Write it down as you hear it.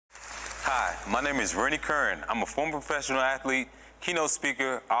Hi, my name is Rennie Curran. I'm a former professional athlete, keynote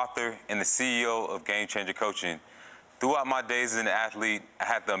speaker, author, and the CEO of Game Changer Coaching. Throughout my days as an athlete, I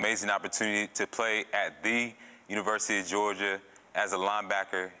had the amazing opportunity to play at the University of Georgia as a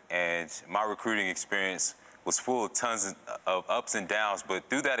linebacker, and my recruiting experience was full of tons of ups and downs, but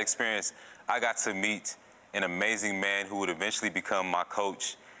through that experience, I got to meet an amazing man who would eventually become my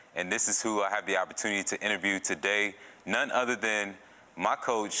coach, and this is who I have the opportunity to interview today, none other than my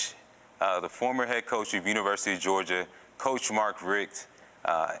coach, the former head coach of University of Georgia, Coach Mark Richt,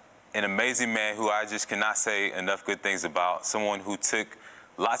 an amazing man who I just cannot say enough good things about, someone who took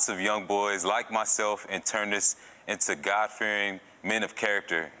lots of young boys like myself and turned us into God-fearing men of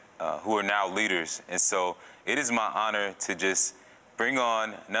character who are now leaders. And so it is my honor to just bring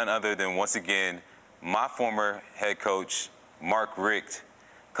on none other than, once again, my former head coach, Mark Richt.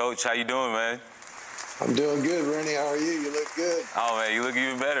 Coach, how you doing, man? I'm doing good, Rennie. How are you? You look good. Oh, man, you look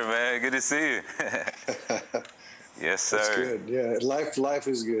even better, man. Good to see you. Yes, sir. That's good. Yeah, life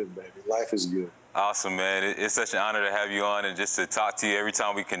is good, baby. Life is good. Awesome, man. It's such an honor to have you on and just to talk to you every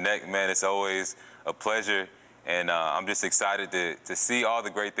time we connect, man. It's always a pleasure. And I'm just excited to see all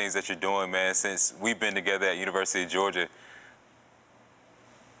the great things that you're doing, man, since we've been together at University of Georgia.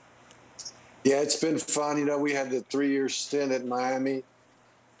 Yeah, it's been fun. You know, we had the 3-year stint at Miami,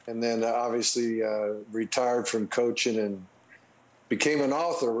 and then obviously retired from coaching and became an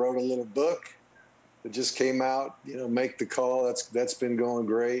author, wrote a little book that just came out, you know, Make the Call. That's been going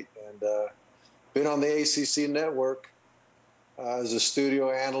great. And been on the ACC network as a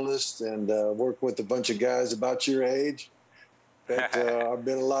studio analyst and worked with a bunch of guys about your age. But I've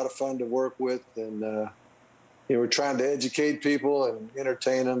been a lot of fun to work with. And, you know, we're trying to educate people and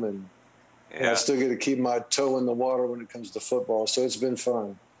entertain them. And I still get to keep my toe in the water when it comes to football. So it's been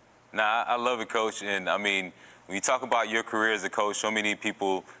fun. Nah, I love it, Coach. And, I mean, when you talk about your career as a coach, so many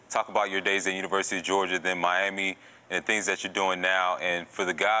people talk about your days at University of Georgia, then Miami, and the things that you're doing now. And for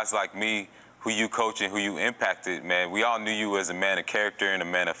the guys like me who you coach and who you impacted, man, we all knew you as a man of character and a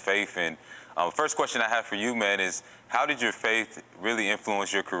man of faith. And first question I have for you, man, is how did your faith really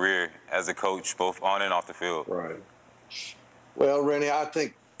influence your career as a coach, both on and off the field? Right. Well, Rennie, I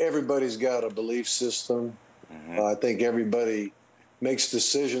think everybody's got a belief system. Mm-hmm. I think everybody makes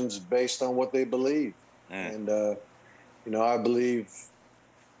decisions based on what they believe. And, you know, I believe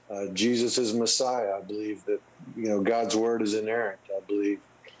Jesus is Messiah. I believe that, you know, God's word is inerrant. I believe,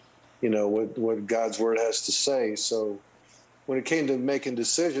 you know, what God's word has to say. So when it came to making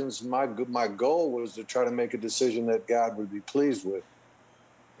decisions, my goal was to try to make a decision that God would be pleased with.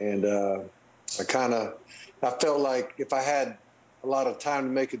 And I felt like if I had a lot of time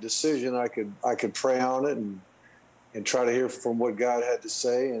to make a decision, I could pray on it and try to hear from what God had to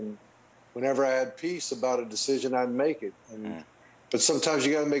say. And whenever I had peace about a decision, I'd make it. But sometimes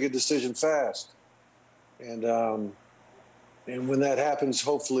you got to make a decision fast. And when that happens,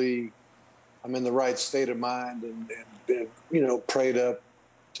 hopefully I'm in the right state of mind and you know, prayed up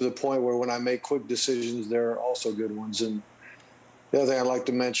to the point where when I make quick decisions, they're also good ones. And the other thing I'd like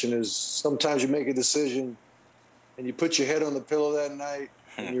to mention is sometimes you make a decision and you put your head on the pillow that night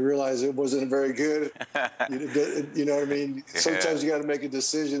and you realize it wasn't very good. You know what I mean? Yeah. Sometimes you got to make a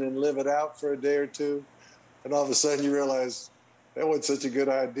decision and live it out for a day or two. And all of a sudden you realize that wasn't such a good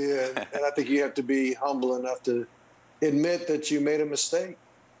idea. And I think you have to be humble enough to admit that you made a mistake.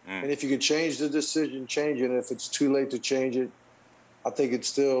 And if you could change the decision, change it. And if it's too late to change it, I think it's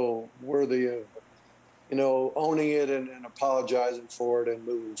still worthy of, you know, owning it and apologizing for it and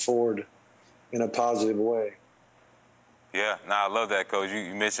moving forward in a positive way. Yeah, no, I love that, Coach.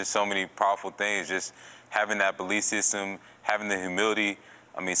 You mentioned so many powerful things, just having that belief system, having the humility.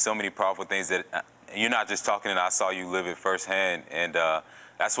 I mean, so many powerful things that you're not just talking, and I saw you live it firsthand. And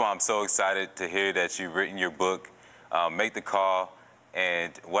that's why I'm so excited to hear that you've written your book, Make the Call.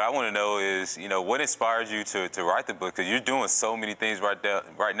 And what I want to know is, you know, what inspired you to write the book? Because you're doing so many things right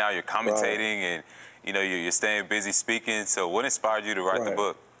now. You're commentating and, you know, you're staying busy speaking. So what inspired you to write the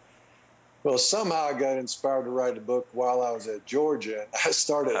book? Well, somehow I got inspired to write a book while I was at Georgia. I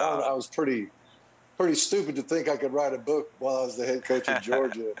was pretty stupid to think I could write a book while I was the head coach of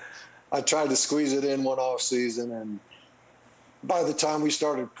Georgia. I tried to squeeze it in one off season, and by the time we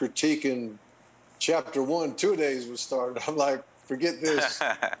started critiquing chapter 1, 2 days was started. I'm like, forget this.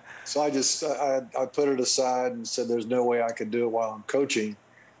 So I put it aside and said there's no way I could do it while I'm coaching.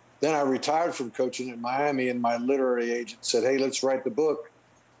 Then I retired from coaching at Miami, and my literary agent said, hey, let's write the book.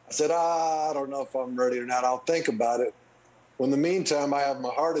 I said, I don't know if I'm ready or not. I'll think about it. Well, in the meantime, I have my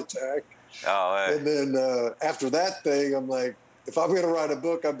heart attack. Oh, hey. And then after that thing, I'm like, if I'm going to write a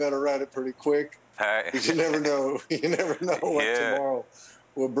book, I better write it pretty quick. Because you never know. You never know what tomorrow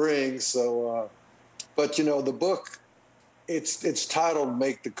will bring. So, but the book, it's titled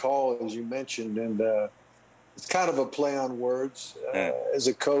 "Make the Call," as you mentioned, and it's kind of a play on words. As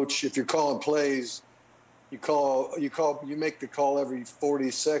a coach, if you're calling plays, you make the call every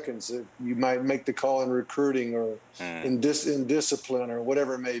 40 seconds. You might make the call in recruiting or in discipline or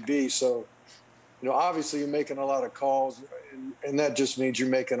whatever it may be. So, obviously you're making a lot of calls, and that just means you're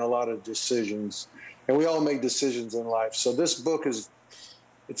making a lot of decisions. And we all make decisions in life. So this book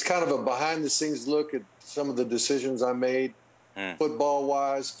it's kind of a behind-the-scenes look at some of the decisions I made,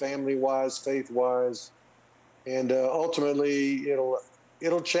 football-wise, family-wise, faith-wise. And ultimately,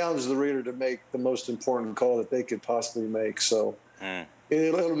 it'll challenge the reader to make the most important call that they could possibly make. So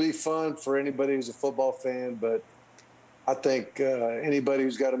it'll be fun for anybody who's a football fan, but I think anybody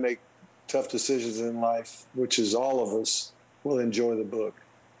who's got to make tough decisions in life, which is all of us, will enjoy the book.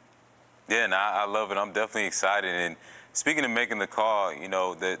 Yeah, and I love it. I'm definitely excited. And speaking of making the call,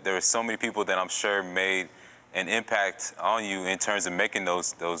 there are so many people that I'm sure made an impact on you in terms of making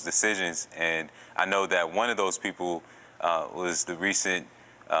those decisions. And I know that one of those people was the recent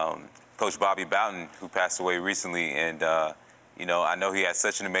Coach Bobby Bowden, who passed away recently. And, I know he had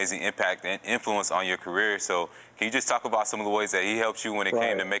such an amazing impact and influence on your career. So can you just talk about some of the ways that he helped you when it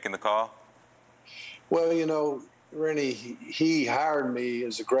came to making the call? Well, Rennie, he hired me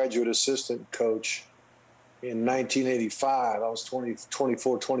as a graduate assistant coach in 1985. I was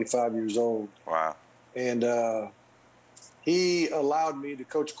 24, 25 years old. Wow. And he allowed me to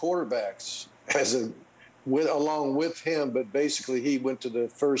coach quarterbacks along with him. But basically, he went to the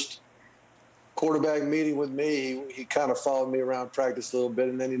first quarterback meeting with me. He kind of followed me around, practiced a little bit,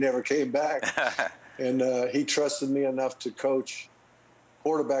 and then he never came back. And he trusted me enough to coach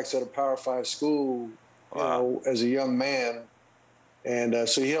quarterbacks at a Power 5 school, as a young man. And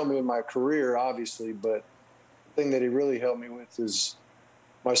so he helped me in my career, obviously. But the thing that he really helped me with is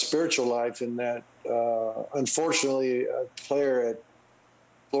my spiritual life, in that, unfortunately, a player at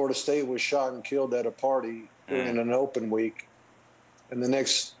Florida State was shot and killed at a party during an open week. And the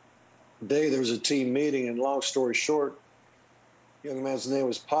next day there was a team meeting, and long story short, the young man's name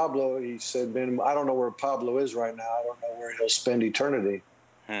was Pablo. He said, "Man, I don't know where Pablo is right now. I don't know where he'll spend eternity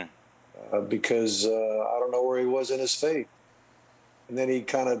because I don't know where he was in his faith." And then he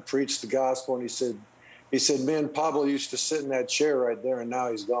kind of preached the gospel, and he said, "Man, Pablo used to sit in that chair right there, and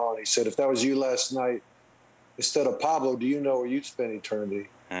now he's gone." He said, "If that was you last night, instead of Pablo, do you know where you'd spend eternity?"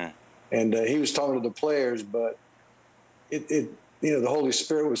 And he was talking to the players, but the Holy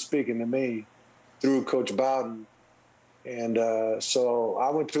Spirit was speaking to me through Coach Bowden. And so I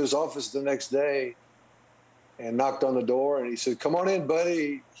went to his office the next day and knocked on the door, and he said, "Come on in,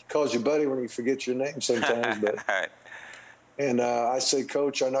 buddy." He calls you buddy when he forgets your name sometimes. And I said,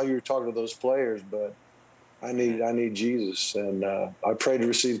 "Coach, I know you were talking to those players, but I need Jesus." And I prayed to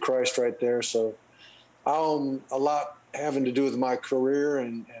receive Christ right there. So I own a lot having to do with my career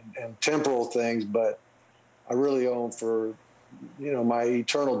and temporal things, but I really own for, my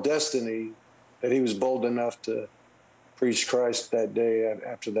eternal destiny, that he was bold enough to preach Christ that day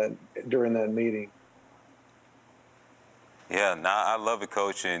during that meeting. Yeah, I love it,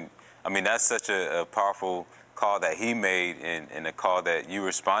 Coach. And I mean, that's such a powerful call that he made, and a call that you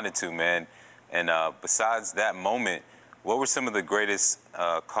responded to, man. And besides that moment, what were some of the greatest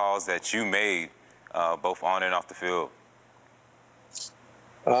calls that you made, both on and off the field?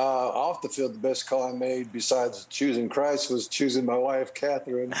 Off the field, the best call I made, besides choosing Christ, was choosing my wife,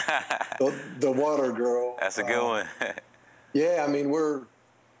 Catherine, the water girl. That's a good one. Yeah, I mean, we're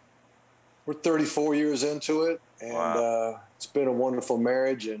 34 years into it, and it's been a wonderful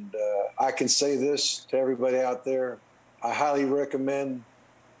marriage. And I can say this to everybody out there: I highly recommend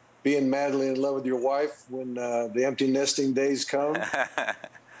being madly in love with your wife when the empty nesting days come.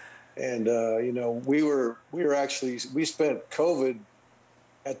 And we spent COVID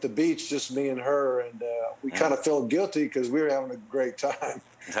at the beach, just me and her, and we kind of felt guilty because we were having a great time.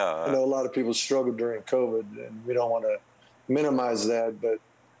 A lot of people struggled during COVID, and we don't want to minimize that, but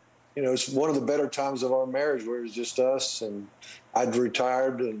it's one of the better times of our marriage, where it's just us. And I'd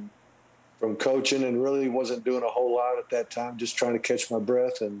retired from coaching and really wasn't doing a whole lot at that time, just trying to catch my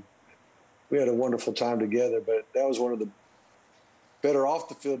breath, and we had a wonderful time together. But that was one of the better off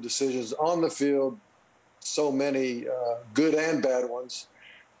the field decisions. On the field, so many good and bad ones.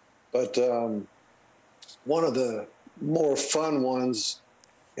 But one of the more fun ones,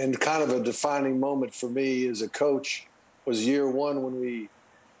 and kind of a defining moment for me as a coach, was year one when we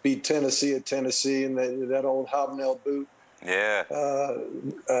beat Tennessee at Tennessee in that old hobnail boot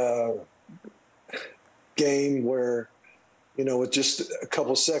game, where, with just a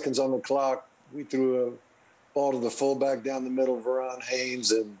couple seconds on the clock, we threw ball to the fullback down the middle, Veron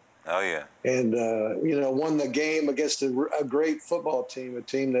Haynes, and won the game against a great football team, a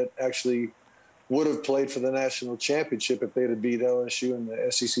team that actually would have played for the national championship if they'd have beat LSU in the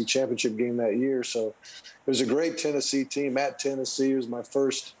SEC championship game that year. So it was a great Tennessee team at Tennessee. It was my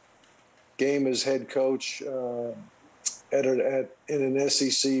first game as head coach in an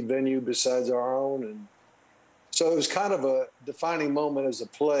SEC venue besides our own. And so it was kind of a defining moment as a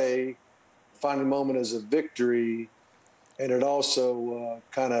play, defining moment as a victory, and it also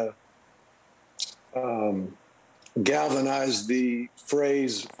kind of galvanized the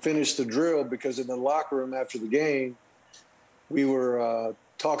phrase "finish the drill," because in the locker room after the game, we were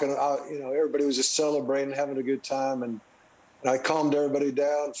talking. Everybody was just celebrating, having a good time, and I calmed everybody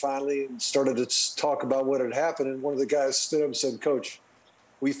down finally and started to talk about what had happened. And one of the guys stood up and said, "Coach,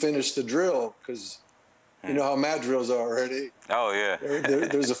 we finished the drill," because you know how mat drills are already. Oh yeah.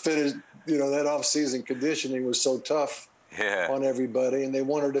 There's a finish. That off-season conditioning was so tough on everybody, and they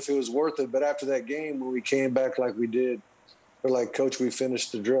wondered if it was worth it. But after that game, when we came back like we did, they're like, "Coach, we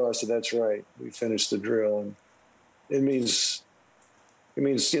finished the drill." I said, "That's right, we finished the drill." And it means,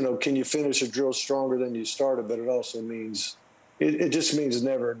 can you finish a drill stronger than you started? But it also means, it just means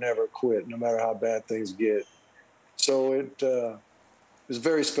never quit, no matter how bad things get. So it was a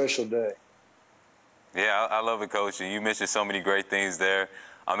very special day. Yeah, I love it, Coach. And you mentioned so many great things there.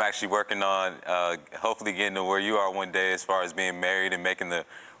 I'm actually working on hopefully getting to where you are one day as far as being married and making the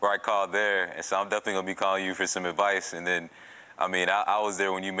right call there. And so I'm definitely going to be calling you for some advice. And then, I was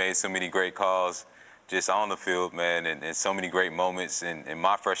there when you made so many great calls just on the field, man, and so many great moments in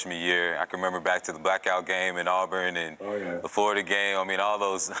my freshman year. I can remember back to the blackout game in Auburn and the Florida game. All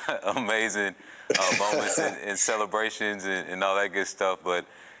those amazing moments and celebrations and all that good stuff. But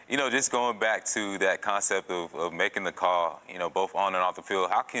just going back to that concept of making the call, both on and off the field,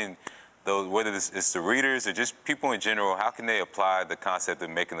 how can those, whether it's the readers or just people in general, how can they apply the concept of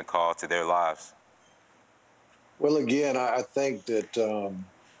making the call to their lives? Well, again, I think that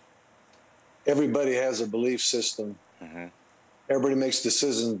everybody has a belief system. Mm-hmm. Everybody makes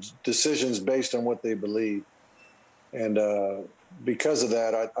decisions based on what they believe. And because of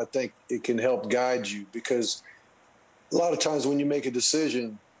that, I think it can help guide you, because a lot of times when you make a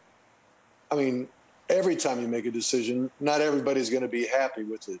decision, every time you make a decision, not everybody's going to be happy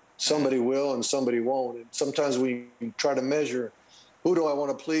with it. Somebody will and somebody won't. And sometimes we try to measure, who do I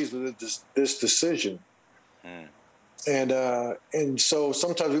want to please with this decision? And so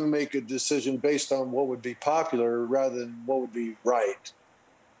sometimes we make a decision based on what would be popular rather than what would be right.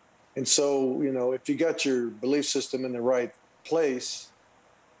 And so, if you got your belief system in the right place,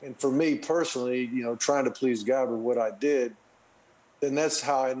 and for me personally, trying to please God with what I did, then that's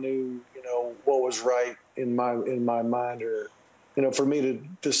how I knew, what was right in my mind, or, for me to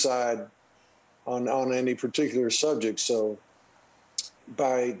decide on any particular subject. So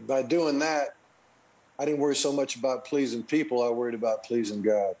by doing that, I didn't worry so much about pleasing people. I worried about pleasing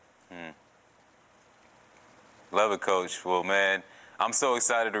God. Love it, Coach. Well, man, I'm so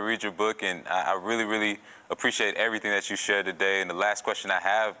excited to read your book, and I really, really appreciate everything that you shared today. And the last question I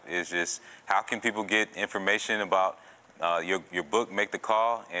have is just, how can people get information about your book, Make the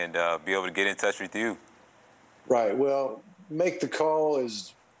Call, and be able to get in touch with you? Right. Well, Make the Call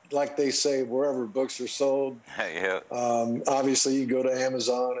is, like they say, wherever books are sold. Obviously, you go to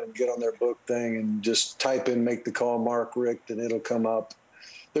Amazon and get on their book thing and just type in Make the Call Mark Richt, and it'll come up.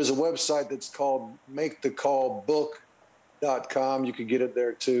 There's a website that's called makethecallbook.com. You can get it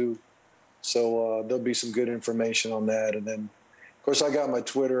there, too. So there'll be some good information on that. And then, of course, I got my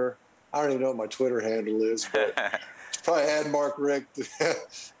Twitter. I don't even know what my Twitter handle is, but probably add Mark Richt.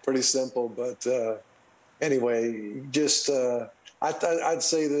 Pretty simple. But anyway, just I'd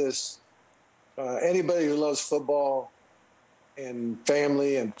say this. Anybody who loves football and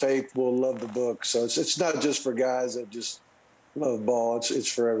family and faith will love the book. So it's not just for guys that just love ball.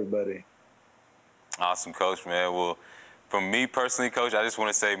 It's for everybody. Awesome, Coach, man. Well, from me personally, Coach, I just want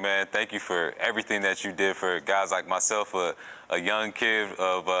to say, man, thank you for everything that you did for guys like myself, a young kid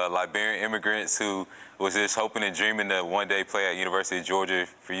of Liberian immigrants who was just hoping and dreaming to one day play at University of Georgia,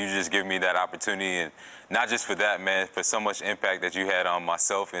 for you just giving me that opportunity. And not just for that, man, for so much impact that you had on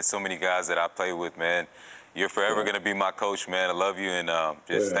myself and so many guys that I played with, man. You're forever going to be my coach, man. I love you, and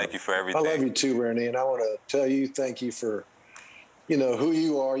thank you for everything. I love you too, Rennie, and I want to tell you thank you for who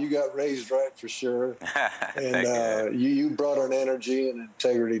you are. You got raised right, for sure. And you brought an energy and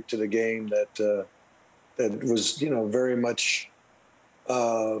integrity to the game that was, very much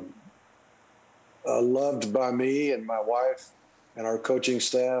loved by me and my wife and our coaching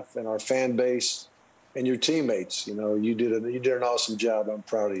staff and our fan base and your teammates. You did an awesome job. I'm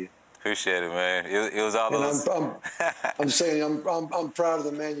proud of you. Appreciate it, man. It was all And those. I'm saying I'm proud of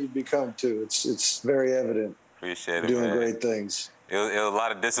the man you've become too. It's very evident. Appreciate it, doing man. great things. It was a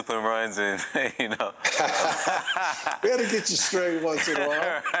lot of discipline runs, and you know. We had to get you straight once in a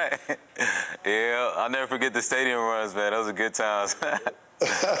while. Right. Yeah, I'll never forget the stadium runs, man. Those are good times.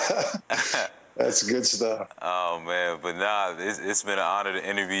 That's good stuff. Oh, man. But, nah, it's been an honor to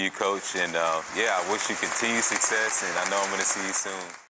interview you, Coach. And, yeah, I wish you continued success, and I know I'm going to see you soon.